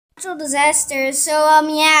natural disasters. So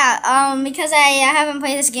because I haven't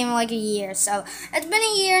played this game in like a year. So it's been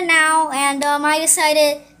a year now, and I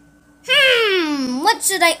decided,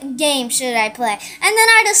 what game should I play? And then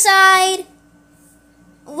I decide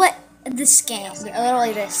this game.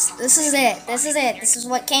 Literally this is it. This is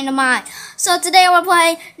what came to mind. So today we're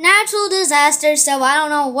playing natural disasters. So I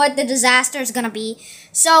don't know what the disaster is gonna be.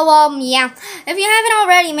 So if you haven't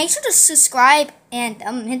already, make sure to subscribe and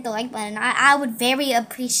hit the like button. I would very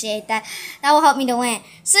appreciate that. That will help me to win.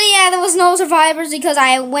 So yeah, there was no survivors because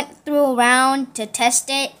I went through a round to test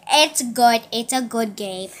it. It's good. It's a good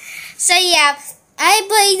game. So yeah, I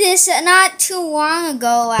played this not too long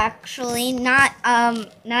ago, actually. Not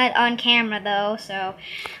on camera though. So,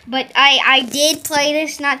 but I did play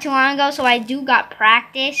this not too long ago, so I do got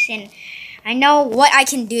practice and I know what I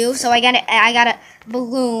can do. So I got a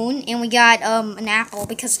balloon and we got an apple,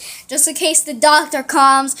 because just in case the doctor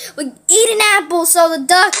comes, we eat an apple so the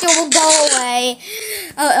doctor will go away.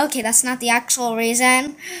 Okay, that's not the actual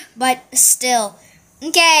reason, but still.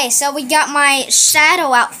 Okay, so we got my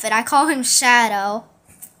Shadow outfit. I call him Shadow.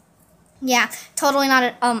 Yeah, totally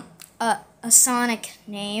not a Sonic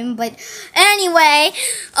name, but anyway,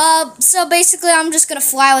 so basically I'm just gonna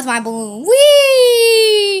fly with my balloon.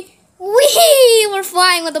 Whee! Whee! We're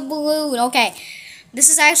flying with a balloon. Okay, this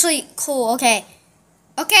is actually cool. Okay,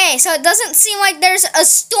 so it doesn't seem like there's a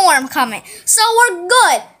storm coming, so we're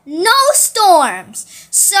good. No storms.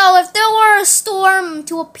 So if there were a storm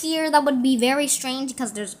to appear, that would be very strange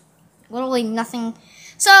because there's literally nothing.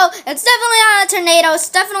 So it's definitely not a tornado. It's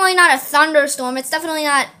definitely not a thunderstorm. It's definitely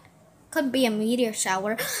not. Could be a meteor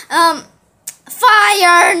shower.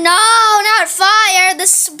 Fire! No, not fire.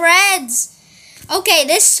 This spreads. Okay,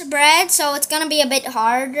 this spreads, so it's gonna be a bit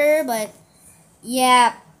harder. But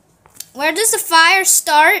yeah, where does the fire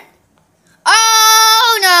start?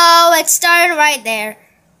 Oh no! It started right there.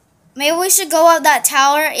 Maybe we should go up that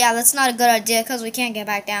tower. Yeah, that's not a good idea because we can't get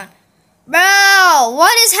back down. Bro,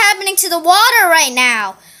 what is happening to the water right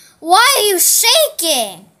now? Why are you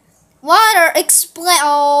shaking? Water, explain.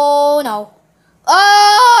 Oh, no.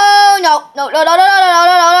 Oh, no. No.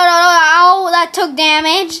 Oh, that took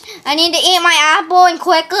damage. I need to eat my apple and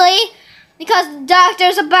quickly because the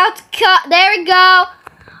doctor's about to cut. There we go.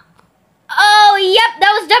 Oh, yep,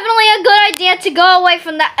 that was definitely a good idea to go away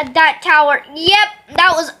from that tower. Yep,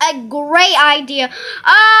 that was a great idea.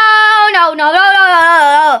 Oh, no.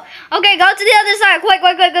 Okay, go to the other side. Quick.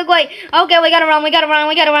 Okay, we gotta run. Okay.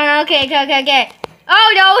 Oh,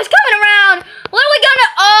 no, it's coming around. What are we gonna...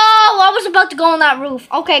 Oh, I was about to go on that roof.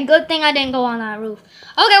 Okay, good thing I didn't go on that roof.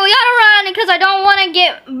 Okay, we gotta run because I don't want to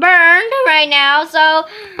get burned right now. So,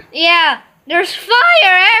 yeah, there's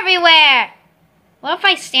fire everywhere. What if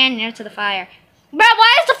I stand near to the fire? Bro,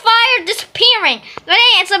 why is the fire disappearing? That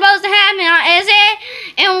ain't supposed to happen, is it?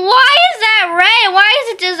 And why is that red? Why is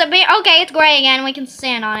it disappearing? Okay, it's gray again. We can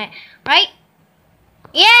stand on it, right?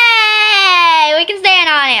 Yay! We can stand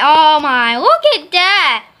on it. Oh my, look at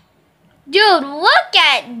that. Dude, look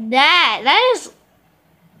at that. That is...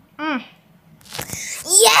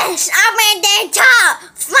 Yes, I'm at that top.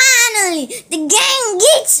 Finally, the game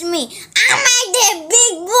gets me. I'm at that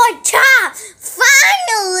big boy top.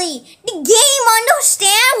 Finally, the game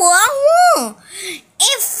understands what I want.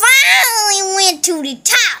 It finally went to the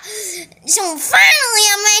top. So finally,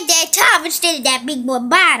 I'm at that top instead of that big boy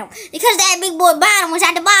bottom. Because that big boy bottom was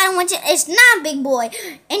at the bottom, which it's not big boy.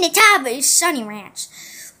 And the top is Sunny Ranch.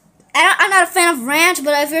 I'm not a fan of ranch,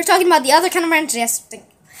 but if you're talking about the other kind of ranch, yes.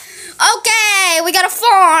 Okay, we got a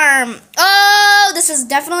farm. Oh, this is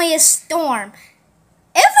definitely a storm.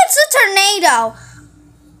 If it's a tornado,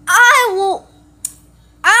 I don't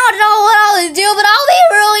know what I'll do, but I'll be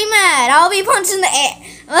really mad. I'll be punching the air.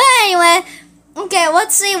 But anyway, okay,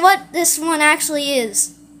 let's see what this one actually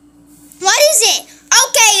is. What is it?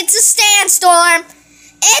 Okay, it's a sandstorm.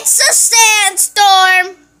 It's a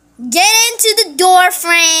sandstorm. Get into the door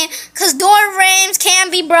frame, because door frames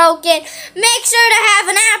can be broken. Make sure to have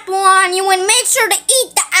an apple on you and make sure to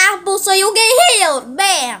eat the apple so you'll get healed.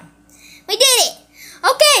 Bam. We did it.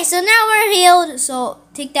 Okay, so now we're healed, so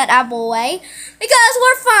take that apple away because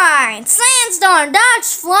we're fine. Sandstorm, dodge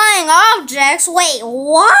flying objects. Wait,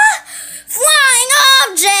 what? Flying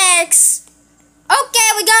objects.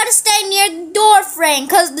 Okay, we gotta stay near the door frame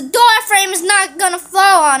because the door frame is not gonna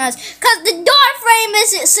fall on us because the door frame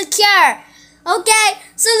isn't secure. Okay,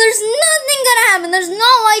 so there's nothing gonna happen. There's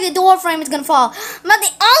no way the door frame is gonna fall. But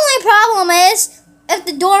the only problem is if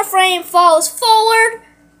the door frame falls forward,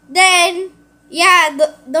 then yeah,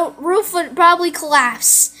 the roof would probably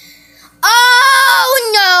collapse.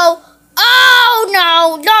 Oh no! Oh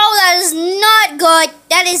no! No, that is not good.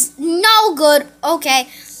 That is no good. Okay.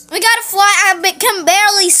 We gotta fly. I can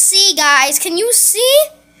barely see, guys. Can you see?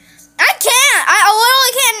 I can't. I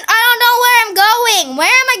literally can't. I don't know where I'm going.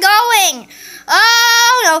 Where am I going?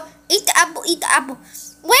 Oh, no. Eat the apple. Eat the apple.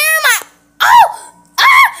 Where am I? Oh!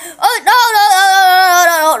 Ah! Oh,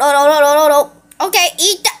 no. Okay,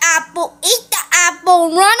 eat the apple. Eat the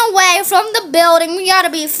apple. Run away from the building. We gotta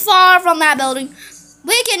be far from that building.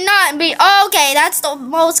 We cannot be. Okay, that's the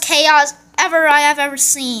most chaos I have ever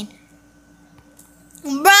seen.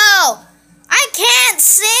 Bro, I can't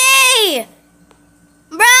see.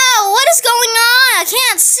 Bro, what is going on? I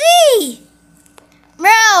can't see. Bro,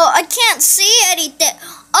 I can't see anything.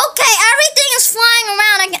 Okay, everything is flying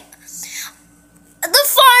around. The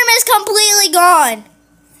farm is completely gone.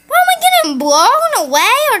 Bro, am I getting blown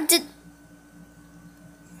away or did...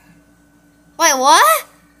 Wait, what?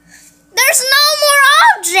 There's no more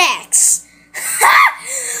objects.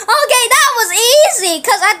 Okay, that was easy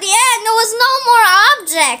because at the end there was no more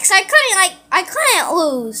objects. I couldn't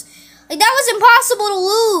lose. Like, that was impossible to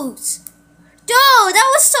lose. Dude, that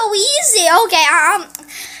was so easy. Okay,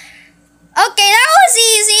 okay, that was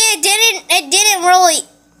easy. It didn't really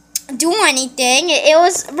do anything. It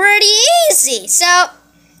was pretty easy. So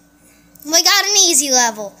we got an easy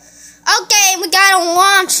level. Okay, we got a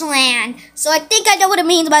launch land. So I think I know what it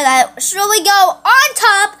means by that. Should we go on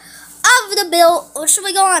top of the build, or should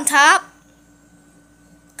we go on top?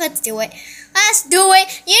 Let's do it. Let's do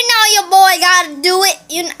it. You know your boy gotta do it.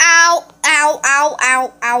 You know, ow. I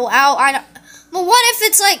don't. But what if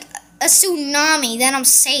it's like a tsunami? Then I'm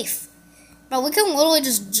safe. But we can literally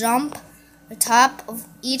just jump the top of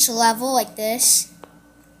each level like this.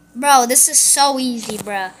 Bro, this is so easy,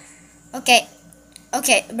 bro. Okay,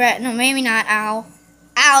 bro. No, maybe not. Ow,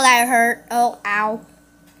 that hurt. Oh, ow.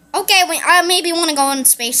 Okay, I maybe want to go on a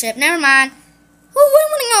spaceship. Never mind. Who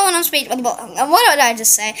wouldn't want to go on a spaceship? What did I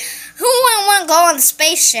just say? Who wouldn't want to go on a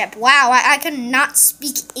spaceship? Wow, I could not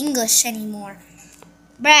speak English anymore.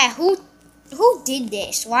 Bruh, who did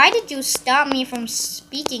this? Why did you stop me from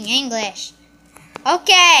speaking English?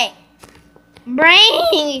 Okay.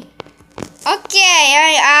 Brain.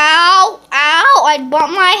 Okay, ow. I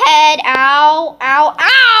bumped my head. Ow.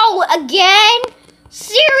 Again?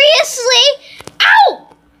 Seriously? Ow!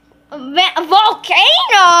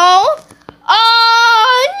 Volcano?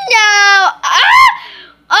 Oh no!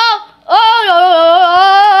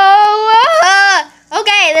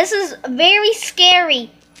 Okay, this is very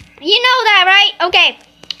scary. You know that, right?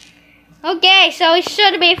 Okay, so it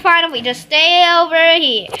should be fine if we just stay over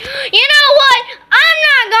here. You know what? I'm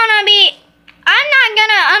not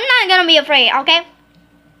gonna be afraid, okay?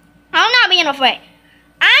 I'm not being afraid.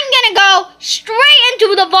 I'm gonna go straight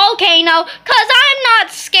into the volcano because I'm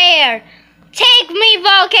not scared. Take me,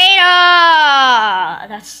 volcano!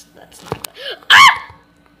 That's not good. Ah!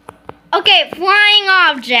 Okay, flying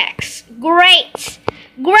objects. Great.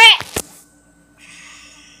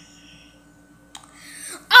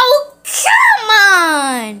 Oh, come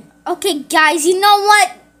on! Okay, guys, you know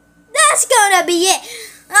what? That's gonna be it.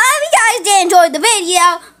 If you guys did enjoy the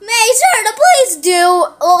video, make sure to please do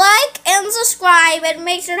like and subscribe, and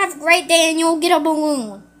make sure to have a great day and you'll get a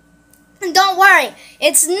balloon. And don't worry,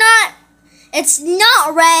 it's not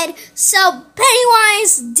red, so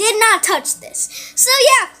Pennywise did not touch this. So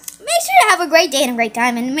yeah, make sure to have a great day and a great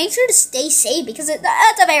time, and make sure to stay safe because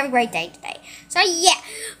that's a very great day today. So yeah,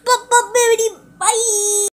 bye.